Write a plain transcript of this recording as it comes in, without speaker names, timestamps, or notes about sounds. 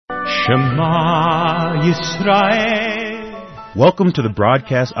Shema Yisrael. Welcome to the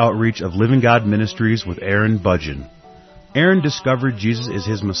broadcast outreach of Living God Ministries with Aaron Budgeon. Aaron discovered Jesus is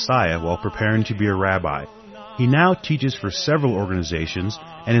his Messiah while preparing to be a rabbi. He now teaches for several organizations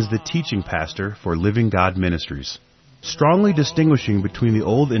and is the teaching pastor for Living God Ministries. Strongly distinguishing between the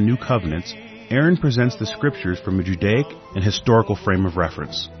Old and New Covenants, Aaron presents the Scriptures from a Judaic and historical frame of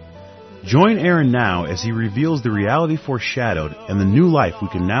reference. Join Aaron now as he reveals the reality foreshadowed and the new life we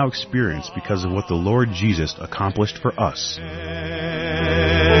can now experience because of what the Lord Jesus accomplished for us.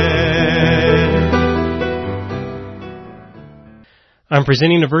 I'm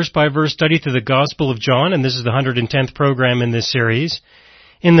presenting a verse-by-verse study through the Gospel of John, and this is the 110th program in this series.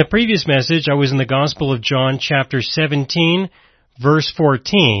 In the previous message, I was in the Gospel of John, chapter 17, verse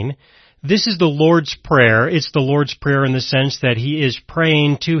 14. This is the Lord's Prayer. It's the Lord's Prayer in the sense that He is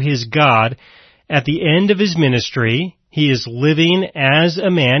praying to His God at the end of His ministry. He is living as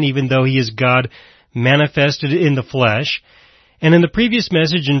a man, even though He is God manifested in the flesh. And in the previous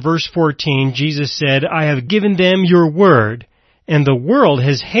message, in verse 14, Jesus said, I have given them your word, and the world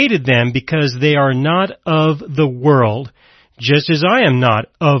has hated them because they are not of the world, just as I am not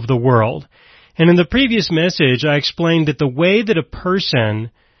of the world. And in the previous message, I explained that the way that a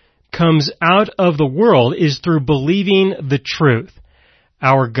person comes out of the world is through believing the truth.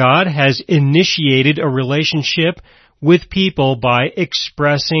 Our God has initiated a relationship with people by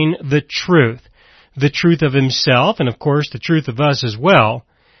expressing the truth of Himself, and of course the truth of us as well.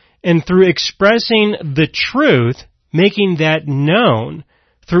 And through expressing the truth, making that known,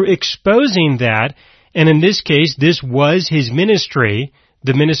 through exposing that, and in this case, this was His ministry,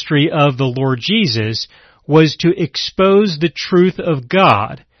 the ministry of the Lord Jesus, was to expose the truth of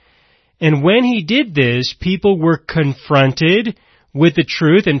God. And when He did this, people were confronted with the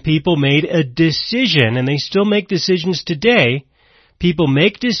truth, and people made a decision, and they still make decisions today. People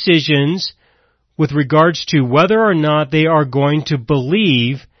make decisions with regards to whether or not they are going to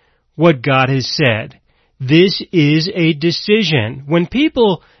believe what God has said. This is a decision. When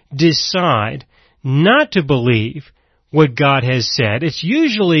people decide not to believe what God has said, it's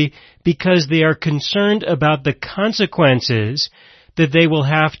usually because they are concerned about the consequences that they will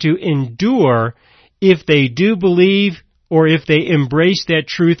have to endure if they do believe or if they embrace that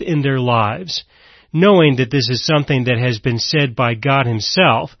truth in their lives, knowing that this is something that has been said by God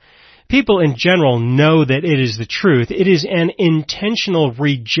Himself. People in general know that it is the truth. It is an intentional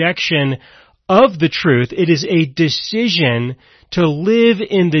rejection of the truth. It is a decision to live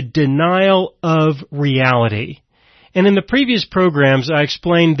in the denial of reality. And in the previous programs, I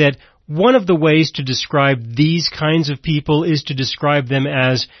explained that one of the ways to describe these kinds of people is to describe them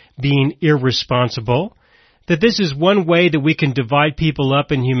as being irresponsible. That this is one way that we can divide people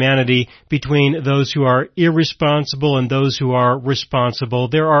up in humanity between those who are irresponsible and those who are responsible.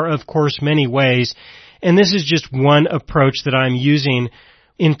 There are, of course, many ways, and this is just one approach that I'm using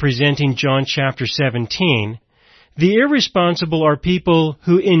in presenting John chapter 17. The irresponsible are people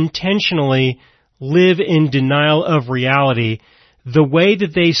who intentionally live in denial of reality. The way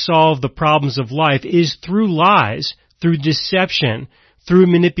that they solve the problems of life is through lies, through deception, through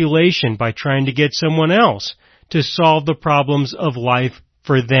manipulation, by trying to get someone else to solve the problems of life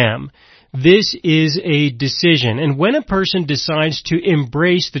for them. This is a decision. And when a person decides to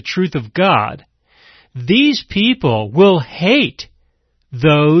embrace the truth of God, these people will hate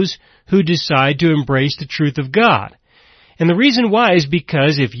those who decide to embrace the truth of God. And the reason why is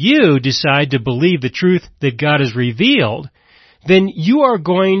because if you decide to believe the truth that God has revealed, then you are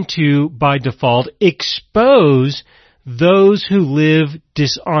going to, by default, expose those who live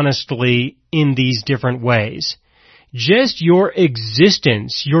dishonestly in these different ways. Just your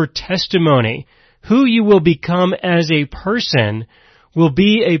existence, your testimony, who you will become as a person, will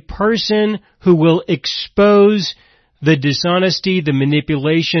be a person who will expose the dishonesty, the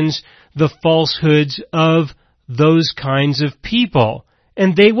manipulations, the falsehoods of those kinds of people.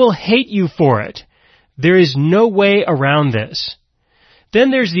 And they will hate you for it. There is no way around this. Then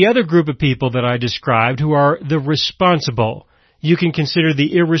there's the other group of people that I described who are the responsible. You can consider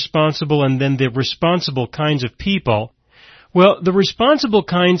the irresponsible and then the responsible kinds of people. Well, the responsible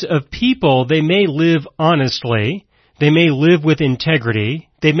kinds of people, they may live honestly, they may live with integrity,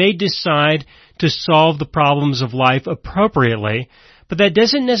 they may decide to solve the problems of life appropriately, but that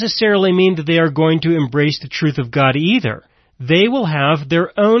doesn't necessarily mean that they are going to embrace the truth of God either. They will have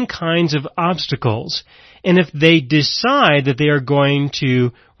their own kinds of obstacles. And if they decide that they are going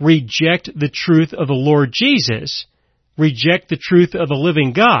to reject the truth of the Lord Jesus, reject the truth of the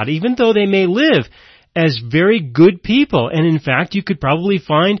living God, even though they may live as very good people, and in fact you could probably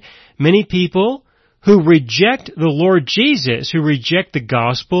find many people who reject the Lord Jesus, who reject the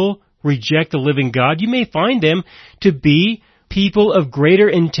gospel, reject the living God, you may find them to be people of greater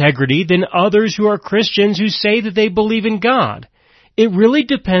integrity than others who are Christians who say that they believe in God. It really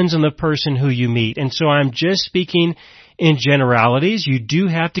depends on the person who you meet. And so I'm just speaking in generalities. You do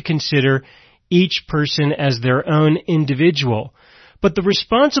have to consider each person as their own individual. But the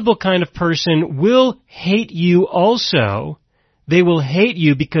responsible kind of person will hate you also. They will hate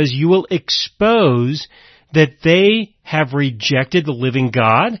you because you will expose that they have rejected the living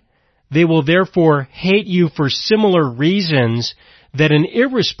God. They will therefore hate you for similar reasons that an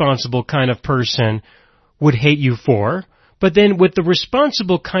irresponsible kind of person would hate you for. But then with the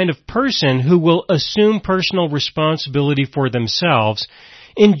responsible kind of person who will assume personal responsibility for themselves,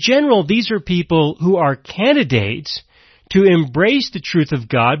 in general, these are people who are candidates to embrace the truth of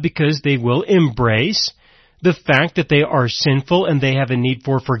God because they will embrace the fact that they are sinful and they have a need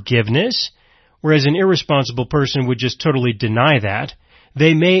for forgiveness, whereas an irresponsible person would just totally deny that.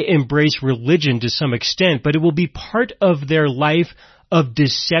 They may embrace religion to some extent, but it will be part of their life of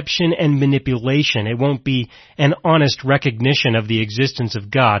deception and manipulation. It won't be an honest recognition of the existence of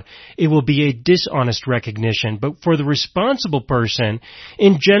God. It will be a dishonest recognition. But for the responsible person,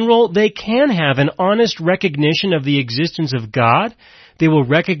 in general, they can have an honest recognition of the existence of God. They will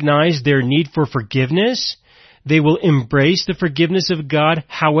recognize their need for forgiveness. They will embrace the forgiveness of God.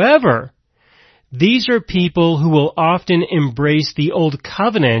 However, these are people who will often embrace the Old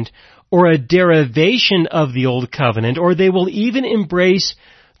Covenant or a derivation of the Old Covenant, or they will even embrace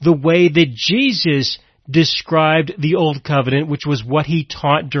the way that Jesus described the Old Covenant, which was what he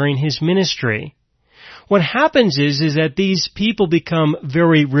taught during his ministry. What happens is that these people become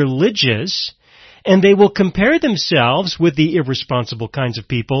very religious, and they will compare themselves with the irresponsible kinds of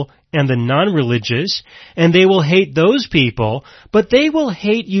people and the non-religious, and they will hate those people, but they will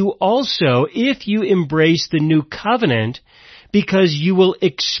hate you also if you embrace the New Covenant, because you will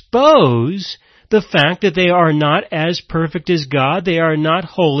expose the fact that they are not as perfect as God, they are not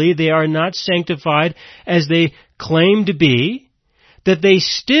holy, they are not sanctified as they claim to be, that they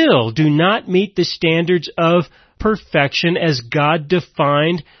still do not meet the standards of perfection as God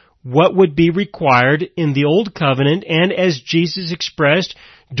defined what would be required in the Old Covenant and as Jesus expressed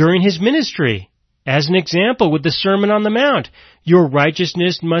during his ministry. As an example, with the Sermon on the Mount, your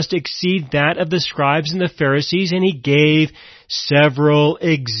righteousness must exceed that of the scribes and the Pharisees, and he gave several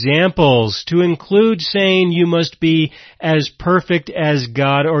examples to include saying you must be as perfect as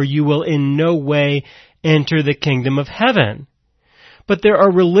God or you will in no way enter the kingdom of heaven. But there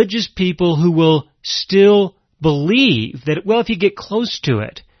are religious people who will still believe that, well, if you get close to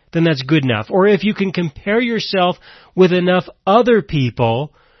it, then that's good enough. Or if you can compare yourself with enough other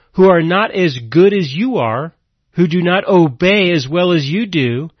people who are not as good as you are, who do not obey as well as you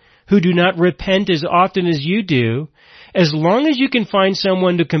do, who do not repent as often as you do, as long as you can find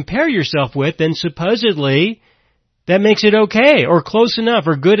someone to compare yourself with, then supposedly that makes it okay, or close enough,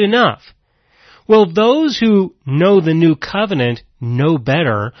 or good enough. Well, those who know the New Covenant know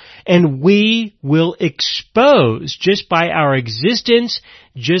better, and we will expose, just by our existence,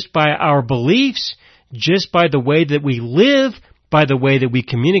 just by our beliefs, just by the way that we live, by the way that we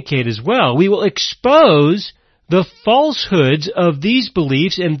communicate as well, we will expose the falsehoods of these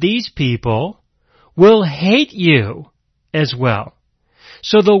beliefs, and these people will hate you as well.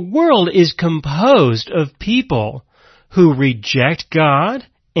 So the world is composed of people who reject God,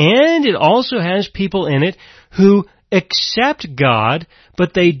 and it also has people in it who accept God,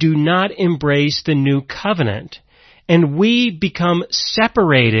 but they do not embrace the New Covenant. And we become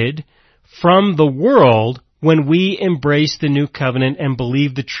separated from the world when we embrace the New Covenant and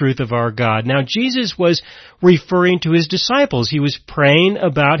believe the truth of our God. Now, Jesus was referring to his disciples. He was praying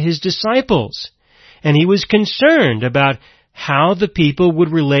about his disciples. And he was concerned about how the people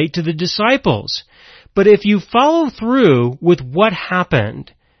would relate to the disciples. But if you follow through with what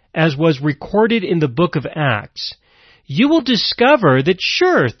happened, as was recorded in the book of Acts, you will discover that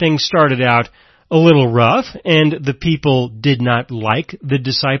sure, things started out a little rough, and the people did not like the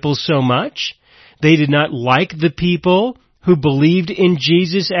disciples so much. They did not like the people who believed in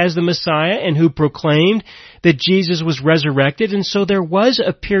Jesus as the Messiah and who proclaimed that Jesus was resurrected. And so there was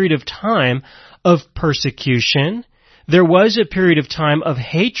a period of time of persecution. There was a period of time of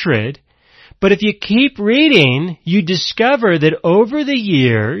hatred. But if you keep reading, you discover that over the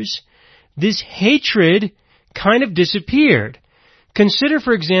years, this hatred kind of disappeared. Consider,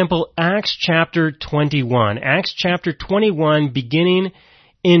 for example, Acts chapter 21. Acts chapter 21, beginning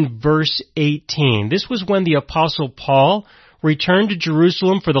in verse 18. This was when the Apostle Paul returned to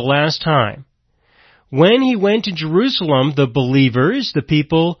Jerusalem for the last time. When he went to Jerusalem, the believers, the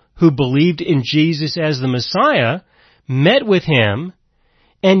people who believed in Jesus as the Messiah, met with him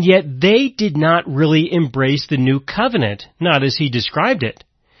and yet they did not really embrace the new covenant, not as he described it.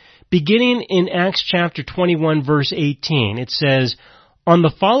 Beginning in Acts chapter 21 verse 18, it says, "On the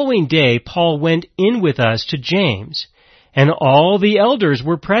following day Paul went in with us to James, and all the elders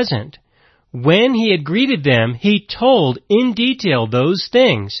were present. When he had greeted them, he told in detail those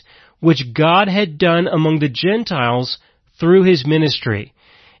things which God had done among the Gentiles through his ministry.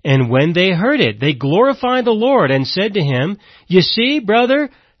 And when they heard it, they glorified the Lord and said to him, 'You see, brother,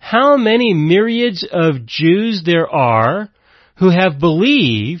 how many myriads of Jews there are who have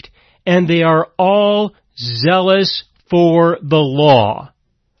believed, and they are all zealous for the law.'"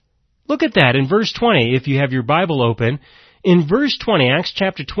 Look at that in verse 20, if you have your Bible open. In verse 20, Acts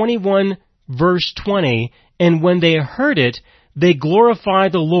chapter 21, verse 20, "And when they heard it, they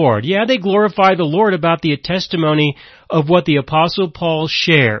glorified the Lord." Yeah, they glorified the Lord about the testimony of what the Apostle Paul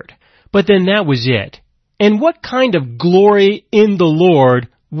shared. But then that was it. And what kind of glory in the Lord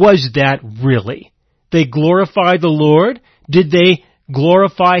was that really? They glorified the Lord? Did they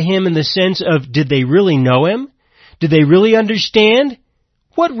glorify Him in the sense of, did they really know Him? Did they really understand?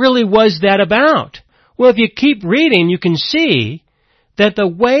 What really was that about? Well, if you keep reading, you can see that the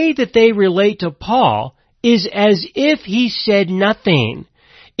way that they relate to Paul is as if he said nothing.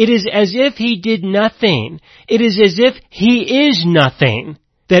 It is as if he did nothing. It is as if he is nothing.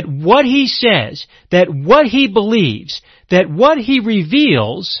 That what he says, that what he believes, that what he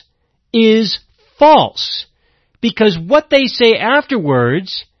reveals is false. Because what they say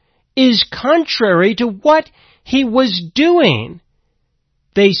afterwards is contrary to what he was doing.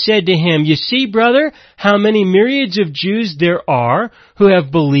 They said to him, "You see, brother, how many myriads of Jews there are who have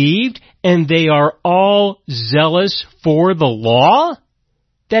believed, and they are all zealous for the law?"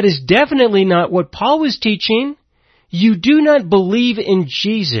 That is definitely not what Paul was teaching. You do not believe in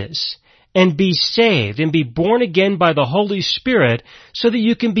Jesus and be saved and be born again by the Holy Spirit so that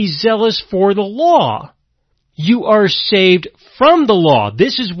you can be zealous for the law. You are saved from the law.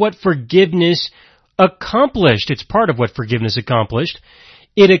 This is what forgiveness accomplished. It's part of what forgiveness accomplished.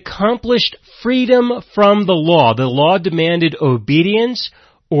 It accomplished freedom from the law. The law demanded obedience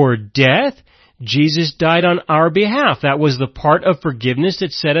or death. Jesus died on our behalf. That was the part of forgiveness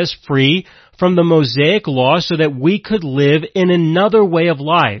that set us free from the Mosaic law so that we could live in another way of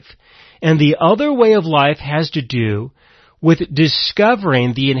life. And the other way of life has to do with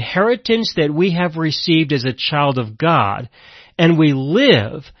discovering the inheritance that we have received as a child of God, and we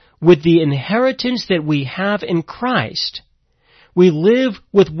live with the inheritance that we have in Christ. We live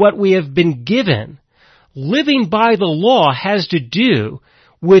with what we have been given. Living by the law has to do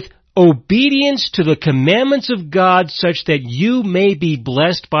with obedience to the commandments of God such that you may be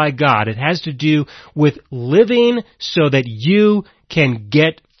blessed by God. It has to do with living so that you can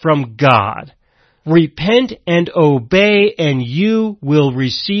get from God. Repent and obey, and you will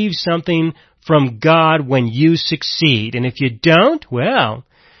receive something from God when you succeed. And if you don't, well,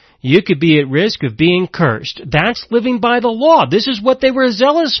 you could be at risk of being cursed. That's living by the law. This is what they were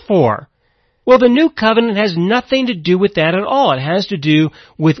zealous for. Well, the new covenant has nothing to do with that at all. It has to do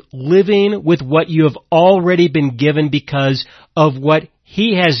with living with what you have already been given because of what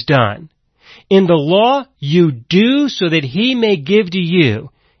He has done. In the law, you do so that He may give to you.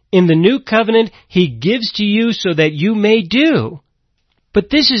 In the new covenant, He gives to you so that you may do. But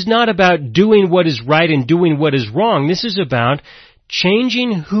this is not about doing what is right and doing what is wrong. This is about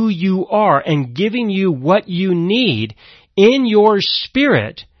changing who you are and giving you what you need in your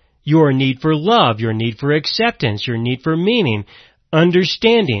spirit. Your need for love, your need for acceptance, your need for meaning,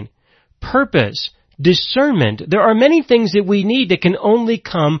 understanding, purpose, discernment. There are many things that we need that can only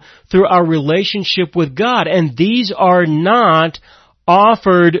come through our relationship with God, and these are not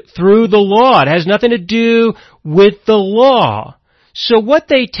offered through the law. It has nothing to do with the law. So what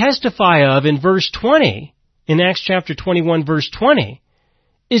they testify of in verse 20, in Acts chapter 21 verse 20,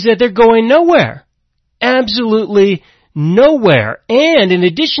 is that they're going nowhere. Absolutely nowhere. And in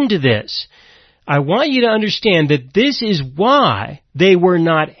addition to this, I want you to understand that this is why they were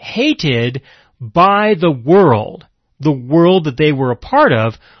not hated by the world. The world that they were a part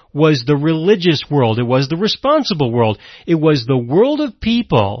of was the religious world. It was the responsible world. It was the world of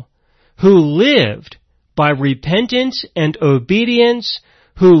people who lived by repentance and obedience,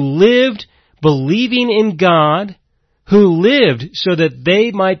 who lived believing in God, who lived so that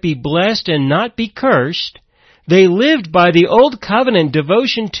they might be blessed and not be cursed. They lived by the old covenant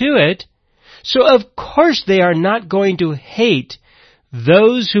devotion to it. So of course they are not going to hate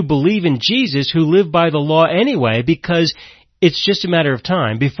those who believe in Jesus who live by the law anyway, because it's just a matter of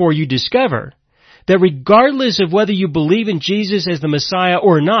time before you discover that regardless of whether you believe in Jesus as the Messiah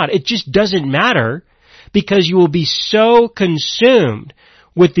or not, it just doesn't matter, because you will be so consumed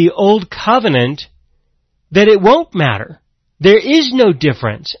with the old covenant that it won't matter. There is no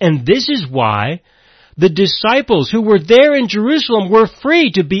difference. And this is why the disciples who were there in Jerusalem were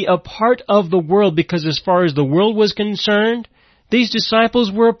free to be a part of the world, because as far as the world was concerned, these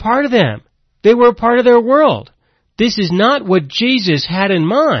disciples were a part of them. They were a part of their world. This is not what Jesus had in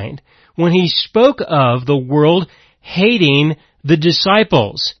mind when he spoke of the world hating the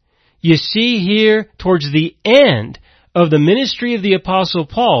disciples. You see here, towards the end of the ministry of the Apostle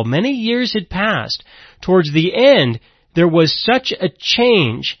Paul, many years had passed. Towards the end, there was such a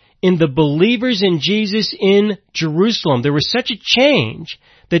change in the believers in Jesus in Jerusalem. There was such a change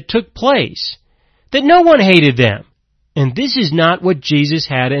that took place that no one hated them. And this is not what Jesus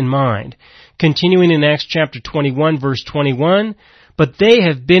had in mind. Continuing in Acts chapter 21, verse 21, but they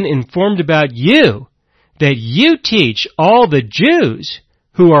have been informed about you, that you teach all the Jews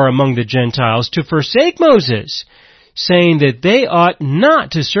who are among the Gentiles to forsake Moses, saying that they ought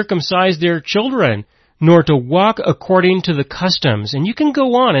not to circumcise their children, nor to walk according to the customs. And you can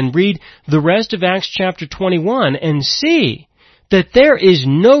go on and read the rest of Acts chapter 21 and see that there is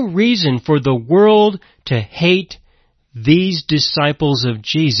no reason for the world to hate these disciples of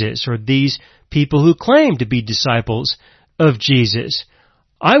Jesus, or these people who claim to be disciples of Jesus.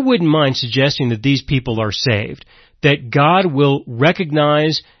 I wouldn't mind suggesting that these people are saved, that God will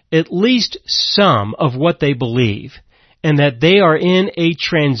recognize at least some of what they believe, and that they are in a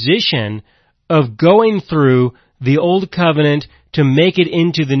transition of going through the old covenant to make it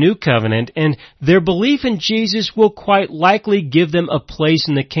into the new covenant, and their belief in Jesus will quite likely give them a place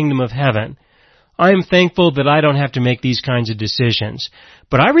in the kingdom of heaven. I am thankful that I don't have to make these kinds of decisions.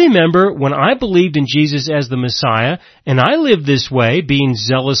 But I remember when I believed in Jesus as the Messiah, and I lived this way, being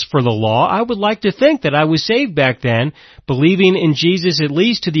zealous for the law, I would like to think that I was saved back then, believing in Jesus at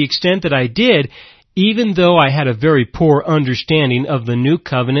least to the extent that I did, even though I had a very poor understanding of the new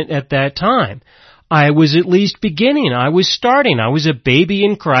covenant at that time. I was at least beginning. I was starting. I was a baby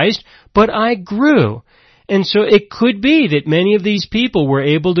in Christ, but I grew. And so it could be that many of these people were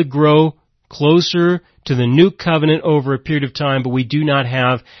able to grow closer to the new covenant over a period of time, but we do not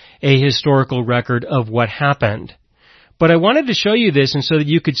have a historical record of what happened. But I wanted to show you this and so that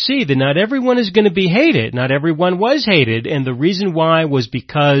you could see that not everyone is going to be hated. Not everyone was hated, and the reason why was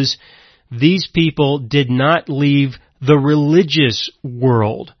because these people did not leave the religious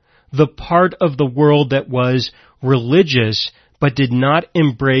world, the part of the world that was religious, but did not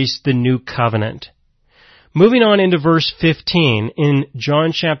embrace the new covenant. Moving on into verse 15, in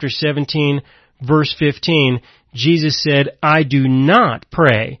John chapter 17, verse 15, Jesus said, I do not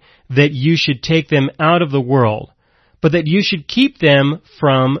pray that you should take them out of the world, but that you should keep them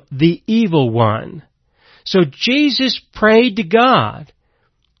from the evil one. So Jesus prayed to God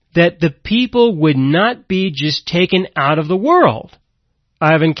that the people would not be just taken out of the world.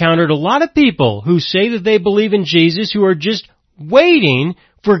 I've encountered a lot of people who say that they believe in Jesus who are just waiting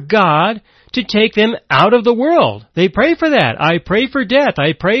for God to take them out of the world. They pray for that. I pray for death.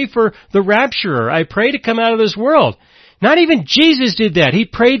 I pray for the rapture. I pray to come out of this world. Not even Jesus did that. He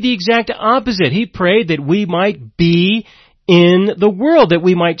prayed the exact opposite. He prayed that we might be in the world, that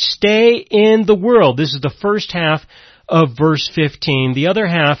we might stay in the world. This is the first half of verse 15. The other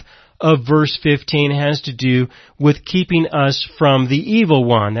half of verse 15 has to do with keeping us from the evil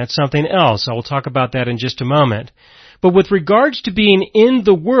one. That's something else. I will talk about that in just a moment. But with regards to being in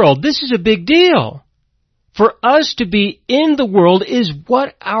the world, this is a big deal. For us to be in the world is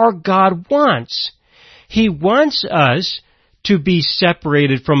what our God wants. He wants us to be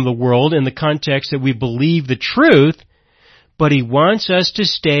separated from the world in the context that we believe the truth, but He wants us to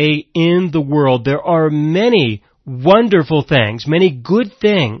stay in the world. There are many wonderful things, many good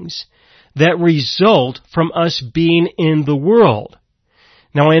things that result from us being in the world.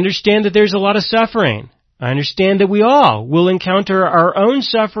 Now, I understand that there's a lot of suffering. I understand that we all will encounter our own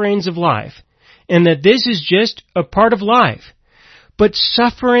sufferings of life, and that this is just a part of life. But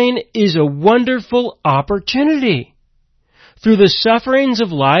suffering is a wonderful opportunity. Through the sufferings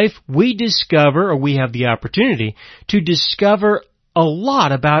of life, we discover, or we have the opportunity, to discover a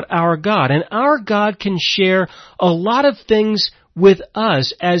lot about our God. And our God can share a lot of things with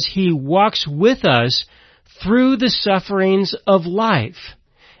us as He walks with us through the sufferings of life.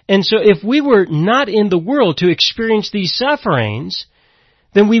 And so if we were not in the world to experience these sufferings,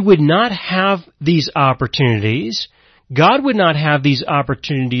 then we would not have these opportunities. God would not have these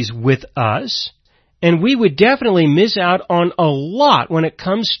opportunities with us. And we would definitely miss out on a lot when it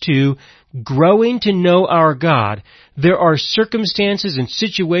comes to growing to know our God. There are circumstances and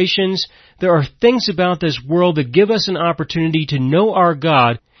situations, there are things about this world that give us an opportunity to know our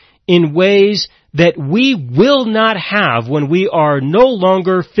God in ways that we will not have when we are no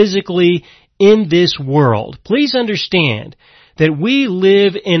longer physically in this world. Please understand that we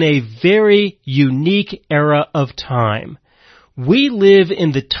live in a very unique era of time. We live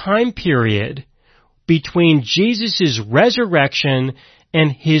in the time period between Jesus' resurrection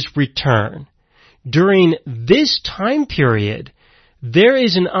and His return. During this time period, there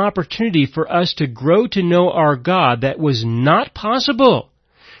is an opportunity for us to grow to know our God that was not possible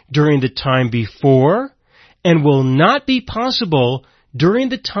during the time before and will not be possible during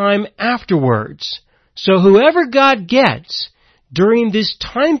the time afterwards. So whoever God gets during this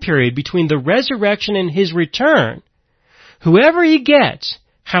time period between the resurrection and His return, whoever He gets,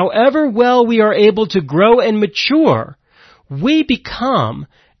 however well we are able to grow and mature, we become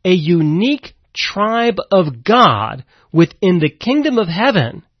a unique tribe of God within the kingdom of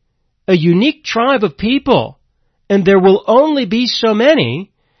heaven, a unique tribe of people, and there will only be so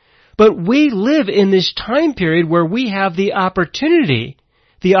many, but we live in this time period where we have the opportunities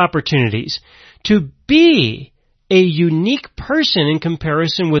to be a unique person in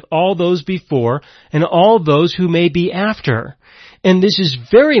comparison with all those before and all those who may be after. And this is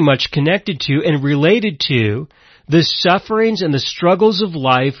very much connected to and related to the sufferings and the struggles of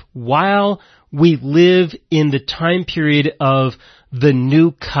life while we live in the time period of the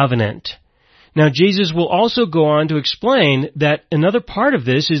new covenant. Now, Jesus will also go on to explain that another part of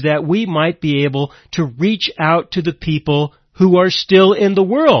this is that we might be able to reach out to the people who are still in the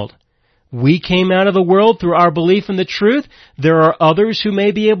world. We came out of the world through our belief in the truth. There are others who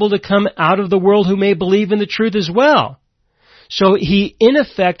may be able to come out of the world who may believe in the truth as well. So He, in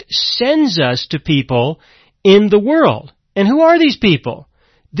effect, sends us to people in the world. And who are these people?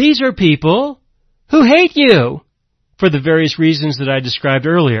 These are people who hate you for the various reasons that I described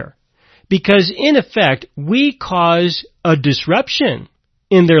earlier. Because, in effect, we cause a disruption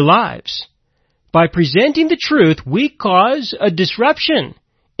in their lives. By presenting the truth, we cause a disruption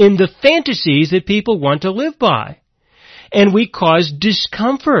in the fantasies that people want to live by. And we cause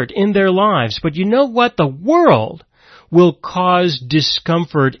discomfort in their lives. But you know what? The world will cause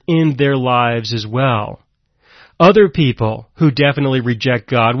discomfort in their lives as well. Other people who definitely reject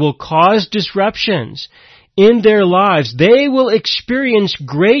God will cause disruptions in their lives. They will experience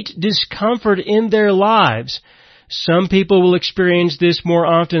great discomfort in their lives. Some people will experience this more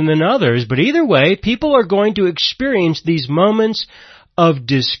often than others, but either way, people are going to experience these moments of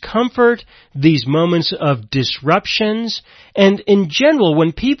discomfort, these moments of disruptions, and in general,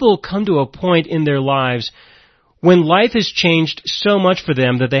 when people come to a point in their lives when life has changed so much for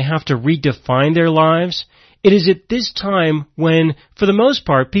them that they have to redefine their lives, it is at this time when, for the most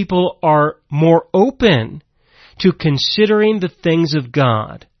part, people are more open to considering the things of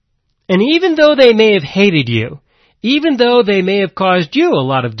God. And even though they may have hated you, even though they may have caused you a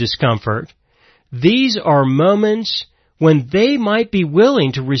lot of discomfort, these are moments when they might be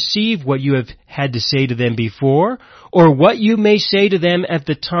willing to receive what you have had to say to them before, or what you may say to them at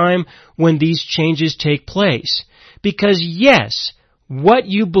the time when these changes take place. Because yes, what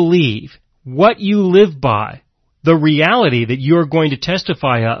you believe, what you live by, the reality that you're going to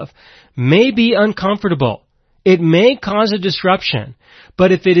testify of, may be uncomfortable. It may cause a disruption,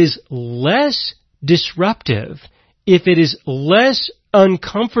 but if it is less disruptive, if it is less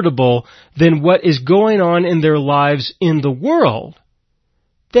uncomfortable than what is going on in their lives in the world,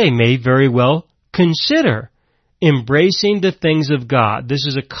 they may very well consider embracing the things of God. This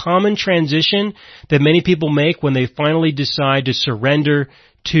is a common transition that many people make when they finally decide to surrender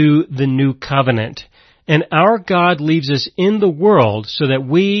to the new covenant. And our God leaves us in the world so that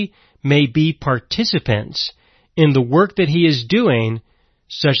we may be participants in the work that He is doing,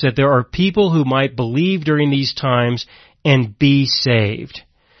 such that there are people who might believe during these times and be saved.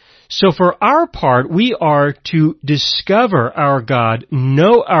 So for our part, we are to discover our God,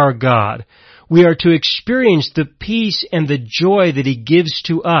 know our God. We are to experience the peace and the joy that He gives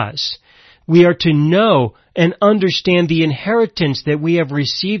to us. We are to know and understand the inheritance that we have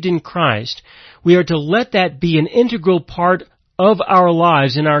received in Christ. We are to let that be an integral part of our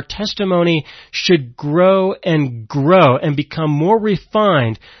lives, and our testimony should grow and become more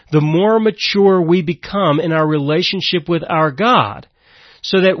refined the more mature we become in our relationship with our God,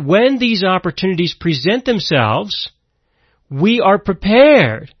 so that when these opportunities present themselves, we are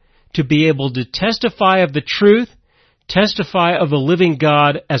prepared to be able to testify of the truth, testify of the living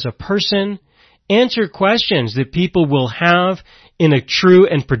God as a person, answer questions that people will have in a true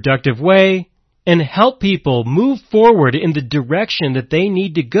and productive way, and help people move forward in the direction that they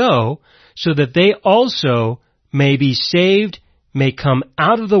need to go so that they also may be saved, may come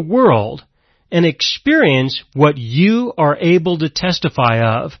out of the world, and experience what you are able to testify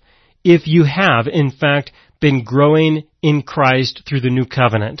of if you have, in fact, been growing in Christ through the new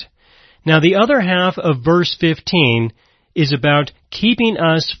covenant. Now, the other half of verse 15 is about keeping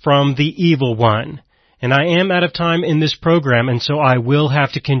us from the evil one. And I am out of time in this program, and so I will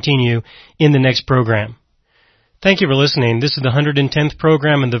have to continue in the next program. Thank you for listening. This is the 110th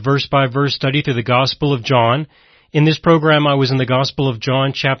program in the verse-by-verse study through the Gospel of John. In this program, I was in the Gospel of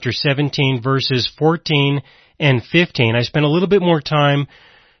John, chapter 17, verses 14 and 15. I spent a little bit more time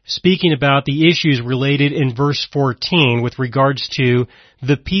speaking about the issues related in verse 14 with regards to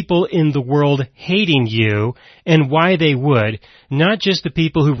the people in the world hating you and why they would. Not just the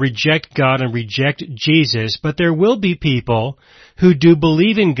people who reject God and reject Jesus, but there will be people who do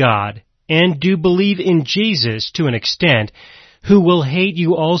believe in God and do believe in Jesus to an extent, who will hate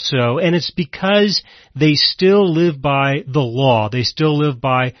you also, and it's because they still live by the law. They still live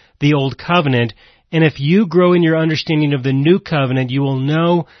by the old covenant. And if you grow in your understanding of the new covenant, you will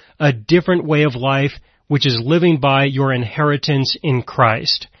know a different way of life, which is living by your inheritance in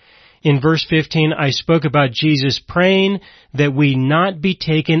Christ. In verse 15, I spoke about Jesus praying that we not be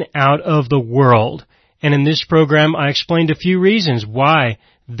taken out of the world. And in this program, I explained a few reasons why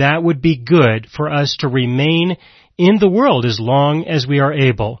that would be good for us to remain in the world as long as we are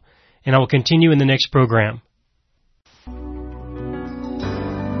able. And I will continue in the next program.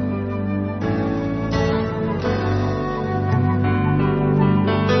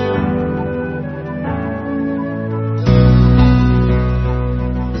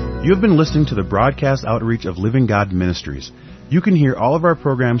 You have been listening to the broadcast outreach of Living God Ministries. You can hear all of our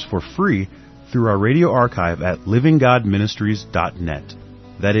programs for free through our radio archive at livinggodministries.net.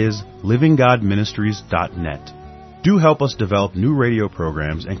 That is, livinggodministries.net. Do help us develop new radio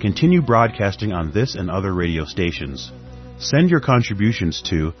programs and continue broadcasting on this and other radio stations. Send your contributions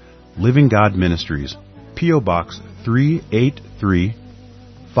to Living God Ministries, P.O. Box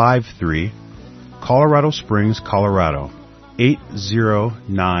 38353, Colorado Springs, Colorado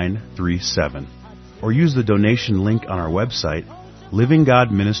 80937, or use the donation link on our website,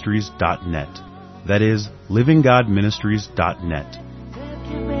 livinggodministries.net. That is,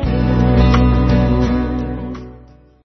 livinggodministries.net.